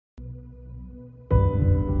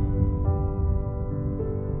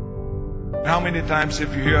How many times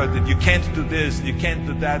have you heard that you can't do this, and you can't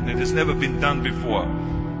do that, and it has never been done before?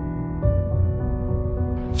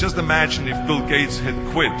 Just imagine if Bill Gates had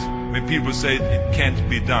quit when people said it can't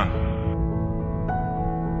be done.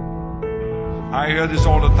 I hear this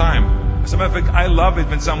all the time. As a matter of fact, I love it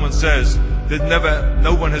when someone says that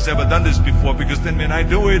no one has ever done this before, because then when I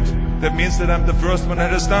do it, that means that I'm the first one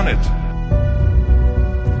that has done it.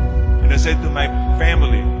 And I said to my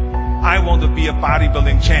family, I want to be a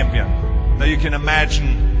bodybuilding champion. Now you can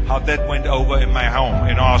imagine how that went over in my home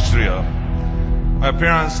in Austria. My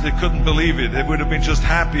parents, they couldn't believe it. They would have been just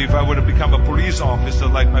happy if I would have become a police officer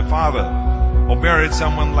like my father, or married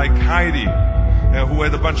someone like Heidi, who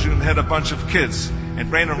had a bunch of kids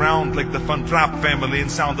and ran around like the Van Trapp family in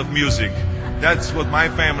Sound of Music. That's what my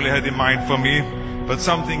family had in mind for me, but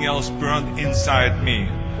something else burned inside me.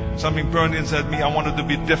 Something burned inside me. I wanted to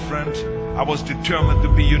be different. I was determined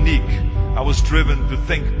to be unique. I was driven to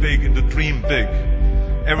think big and to dream big.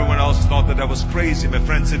 Everyone else thought that I was crazy. My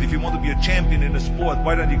friend said, if you want to be a champion in a sport,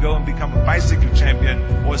 why don't you go and become a bicycle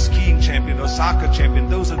champion or a skiing champion or a soccer champion?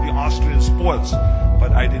 Those are the Austrian sports.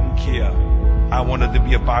 But I didn't care. I wanted to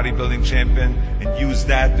be a bodybuilding champion and use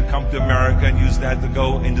that to come to America and use that to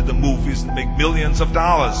go into the movies and make millions of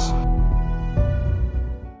dollars.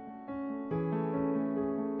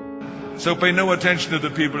 So pay no attention to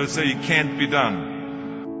the people that say it can't be done.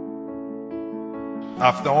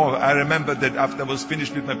 After all, I remember that after I was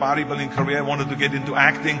finished with my bodybuilding career, I wanted to get into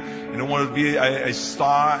acting and I wanted to be a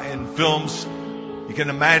star in films. You can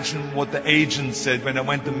imagine what the agents said when I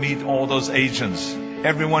went to meet all those agents.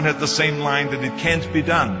 Everyone had the same line, that it can't be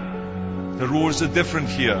done. The rules are different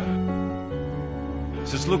here. He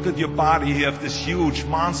says, look at your body. You have this huge,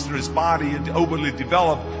 monstrous body and overly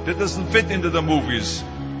developed that doesn't fit into the movies.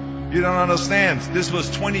 You don't understand. This was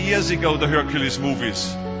 20 years ago, the Hercules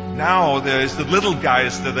movies. Now there's the little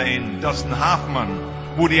guys that are in, Dustin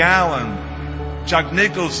Hoffman, Woody Allen, Jack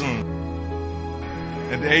Nicholson.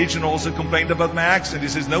 And the agent also complained about my accent. He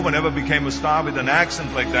says, no one ever became a star with an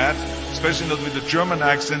accent like that, especially not with a German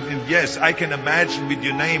accent. And yes, I can imagine with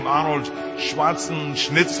your name, Arnold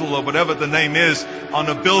Schwarzenegger or whatever the name is, on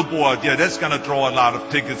a billboard. Yeah, that's going to draw a lot of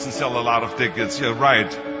tickets and sell a lot of tickets. Yeah,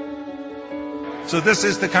 right. So this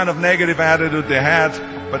is the kind of negative attitude they had,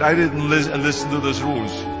 but I didn't listen to those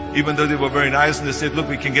rules. Even though they were very nice and they said, look,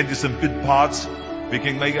 we can get you some bit parts. We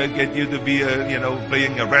can get you to be,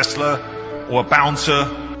 playing a wrestler or a bouncer.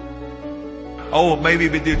 Oh, maybe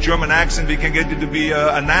with your German accent, we can get you to be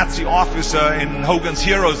a Nazi officer in Hogan's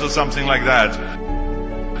Heroes or something like that.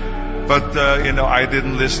 But, I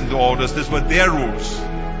didn't listen to all this. These were their rules,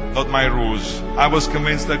 not my rules. I was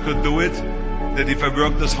convinced I could do it, that if I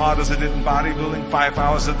worked as hard as I did in bodybuilding, 5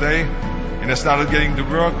 hours a day, and I started getting to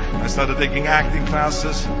work, I started taking acting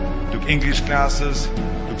classes, took English classes,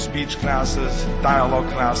 took speech classes, dialogue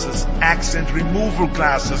classes, accent removal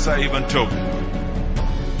classes I even took.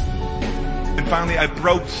 And finally I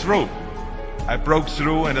broke through. I broke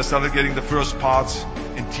through and I started getting the first parts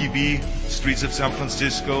in TV, Streets of San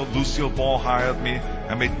Francisco. Lucille Ball hired me.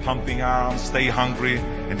 I made Pumping Iron, Stay Hungry,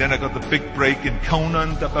 and then I got the big break in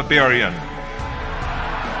Conan the Barbarian.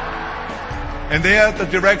 And there the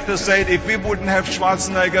director said, if we wouldn't have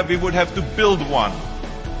Schwarzenegger, we would have to build one.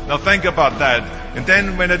 Now think about that. And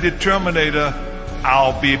then when I did Terminator,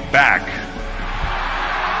 I'll be back.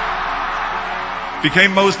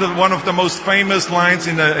 Became one of the most famous lines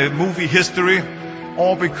in movie history,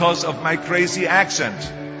 all because of my crazy accent.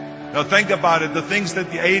 Now think about it. The things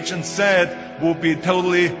that the agent said will be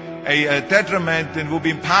totally a detriment and will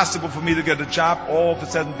be impossible for me to get a job, all of a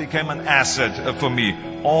sudden became an asset for me.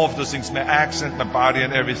 All of those things, my accent, my body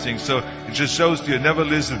and everything. So it just shows you never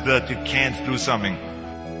listen that you can't do something.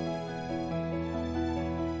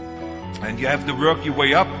 And you have to work your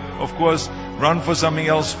way up. Of course, run for something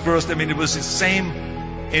else first. I mean, it was the same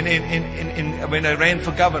when I ran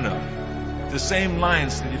for governor. The same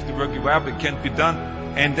lines, that you have to work your way up, it can't be done.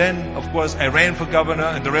 And then, of course, I ran for governor,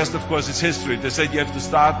 and the rest, of course, is history. They said you have to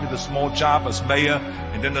start with a small job as mayor,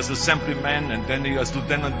 and then as assemblyman, and then as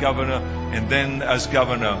lieutenant governor, and then as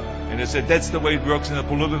governor. And they said, that's the way it works in a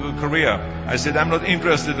political career. I said, I'm not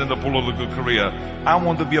interested in a political career. I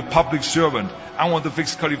want to be a public servant. I want to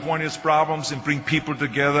fix California's problems and bring people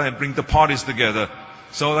together and bring the parties together.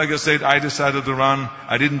 So, like I said, I decided to run.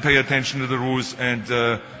 I didn't pay attention to the rules, and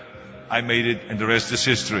I made it, and the rest is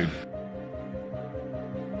history.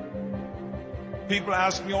 People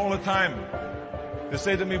ask me all the time, they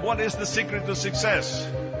say to me, what is the secret to success?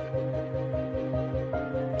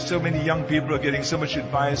 So many young people are getting so much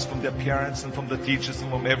advice from their parents and from the teachers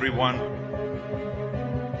and from everyone.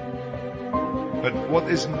 But what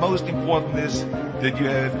is most important is that you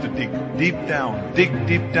have to dig deep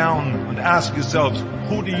down and ask yourselves,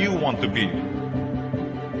 who do you want to be?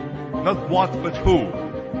 Not what, but who.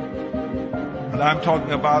 And I'm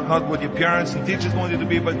talking about not what your parents and teachers want you to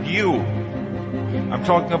be, but you. I'm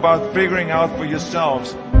talking about figuring out for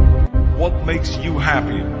yourselves what makes you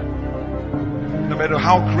happy. No matter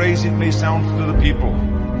how crazy it may sound to the people.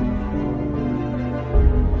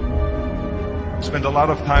 I spent a lot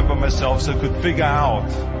of time by myself so I could figure out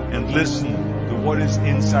and listen to what is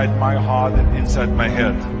inside my heart and inside my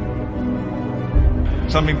head.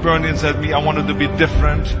 Something burned inside me. I wanted to be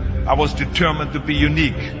different. I was determined to be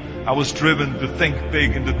unique. I was driven to think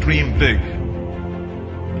big and to dream big.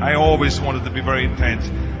 I always wanted to be very intense.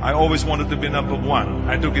 I always wanted to be number one.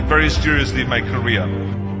 I took it very seriously in my career.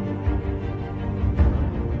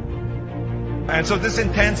 And so this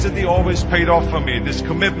intensity always paid off for me. This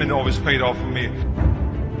commitment always paid off for me.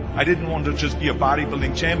 I didn't want to just be a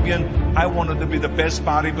bodybuilding champion. I wanted to be the best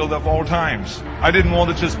bodybuilder of all times. I didn't want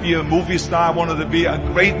to just be a movie star. I wanted to be a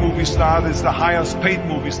great movie star that's the highest paid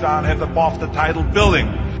movie star and have the BAFTA title billing.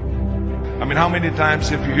 I mean, how many times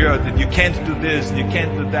have you heard that you can't do this and you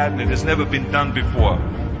can't do that and it has never been done before?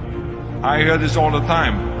 I hear this all the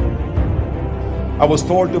time. I was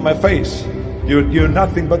told to my face, you're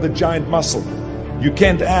nothing but a giant muscle. You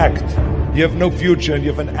can't act. You have no future and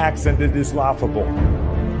you have an accent that is laughable.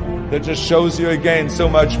 That just shows you again so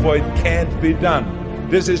much for it can't be done.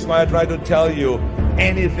 This is why I try to tell you,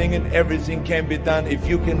 anything and everything can be done if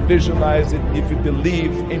you can visualize it, if you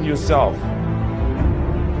believe in yourself.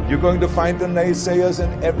 You're going to find the naysayers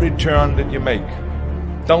in every turn that you make.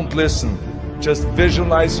 Don't listen. Just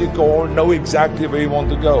visualize your goal, know exactly where you want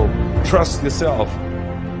to go. Trust yourself.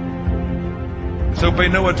 So pay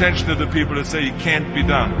no attention to the people that say it can't be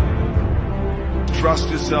done. Trust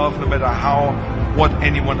yourself no matter what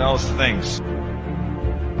anyone else thinks.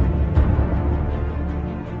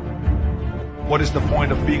 What is the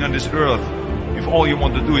point of being on this earth if all you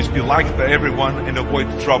want to do is be liked by everyone and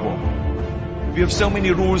avoid trouble? We have so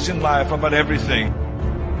many rules in life about everything.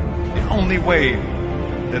 The only way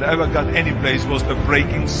that I ever got any place was by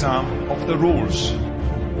breaking some of the rules.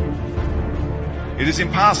 It is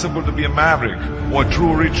impossible to be a maverick or a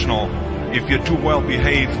true original if you're too well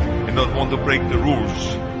behaved and don't want to break the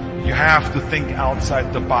rules. You have to think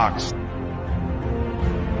outside the box.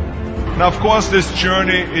 Now, of course, this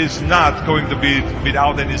journey is not going to be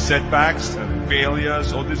without any setbacks and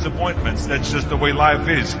failures or disappointments. That's just the way life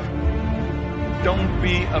is. Don't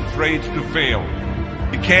be afraid to fail.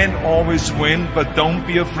 You can't always win, but don't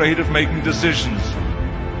be afraid of making decisions.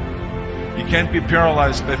 You can't be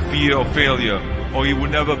paralyzed by fear of failure, or you will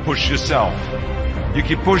never push yourself. You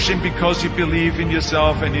keep pushing because you believe in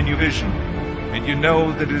yourself and in your vision. And you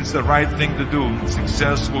know that it is the right thing to do, and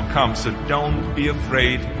success will come. So don't be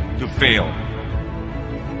afraid to fail.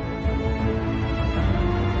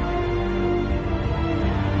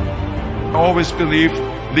 I always believe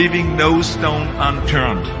leaving no stone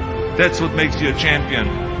unturned. That's what makes you a champion.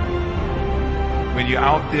 When you're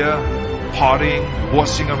out there partying,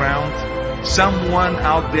 horsing around, someone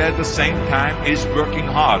out there at the same time is working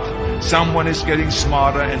hard. Someone is getting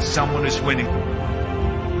smarter and someone is winning.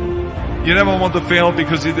 You never want to fail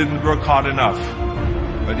because you didn't work hard enough.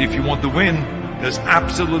 But if you want to win, there's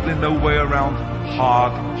absolutely no way around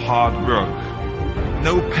hard work.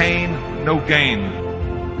 No pain, no gain.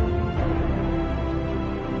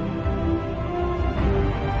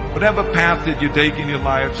 Whatever path that you take in your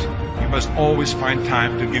lives, you must always find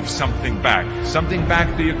time to give something back. Something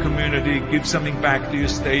back to your community, give something back to your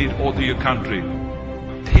state or to your country.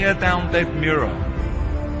 Tear down that mirror.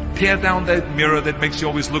 Tear down that mirror that makes you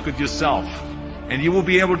always look at yourself. And you will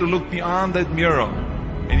be able to look beyond that mirror.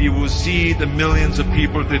 And you will see the millions of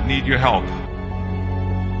people that need your help.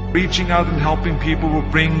 Reaching out and helping people will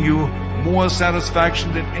bring you more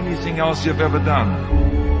satisfaction than anything else you've ever done.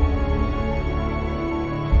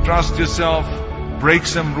 Trust yourself, break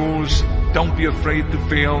some rules, don't be afraid to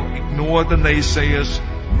fail, ignore the naysayers,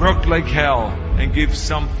 work like hell, and give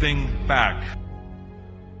something back.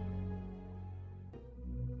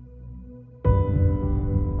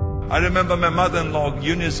 I remember my mother-in-law,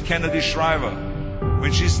 Eunice Kennedy Shriver,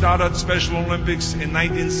 when she started Special Olympics in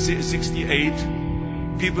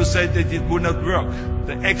 1968, people said that it would not work.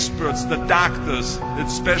 The experts, the doctors that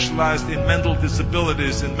specialized in mental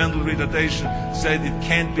disabilities and mental retardation said it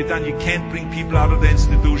can't be done. You can't bring people out of the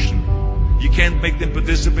institution. You can't make them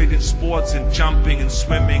participate in sports, in jumping, in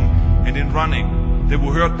swimming, and in running. They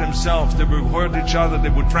will hurt themselves. They will hurt each other. They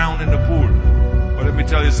will drown in the pool. But let me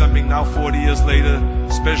tell you something, now 40 years later,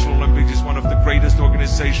 Special Olympics is one of the greatest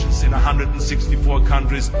organizations in 164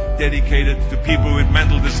 countries dedicated to people with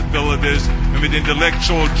mental disabilities and with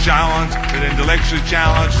intellectual challenge,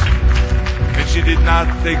 and she did not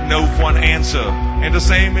take no for an answer. And the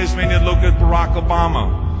same is when you look at Barack Obama.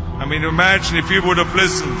 I mean, imagine if he would have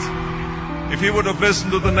listened. If he would have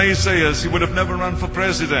listened to the naysayers, he would have never run for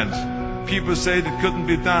president. People said it couldn't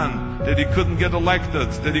be done, that he couldn't get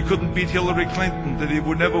elected, that he couldn't beat Hillary Clinton, that he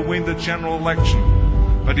would never win the general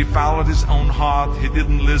election. But he followed his own heart. He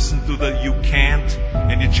didn't listen to the "you can't,"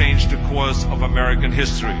 and he changed the course of American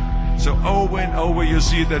history. So over and over you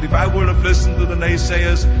see that if I would have listened to the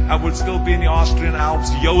naysayers, I would still be in the Austrian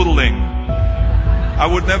Alps yodeling. I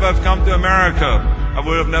would never have come to America. I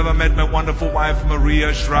would have never met my wonderful wife,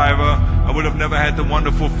 Maria Shriver. I would have never had the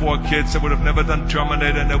wonderful 4 kids. I would have never done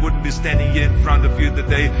Terminator, and I wouldn't be standing here in front of you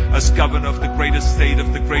today as governor of the greatest state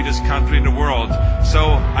of the greatest country in the world. So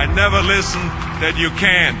I never listened that you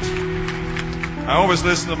can't. I always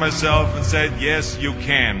listened to myself and said, yes, you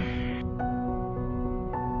can.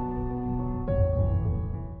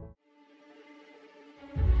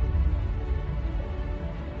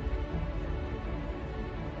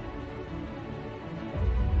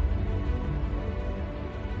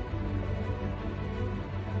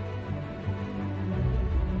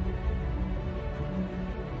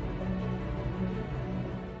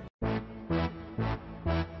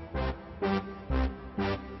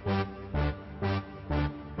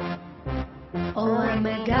 Oh, I'm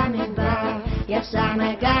a gummy bear. Yes, I'm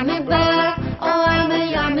a gummy bear. Oh, I'm a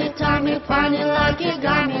yummy, tummy, funny, lucky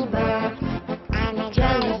gummy bear. I'm a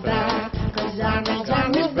jelly bear, 'cause I'm a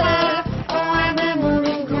gummy bear. Oh, I'm a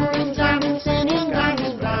moving, grooving, drumming, singing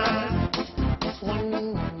gummy bear.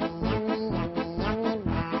 Yummy, yummy, yummy, yummy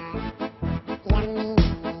bear. Yummy,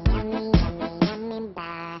 yummy, yummy, yummy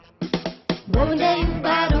bear. Boom-ding,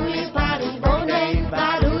 ba-doo-dee, party, boom-ding,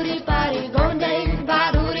 ba-doo-dee, party, boom-ding,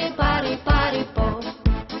 ba-doo-dee, party, party, po.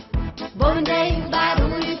 Boom-ding,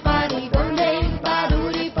 ba-doo-dee, party, boom-ding,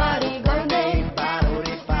 ba-doo-dee, party, boom-ding,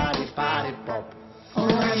 ba-doo-dee, party, party, pop. Oh,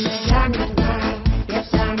 I'm a gummy bear.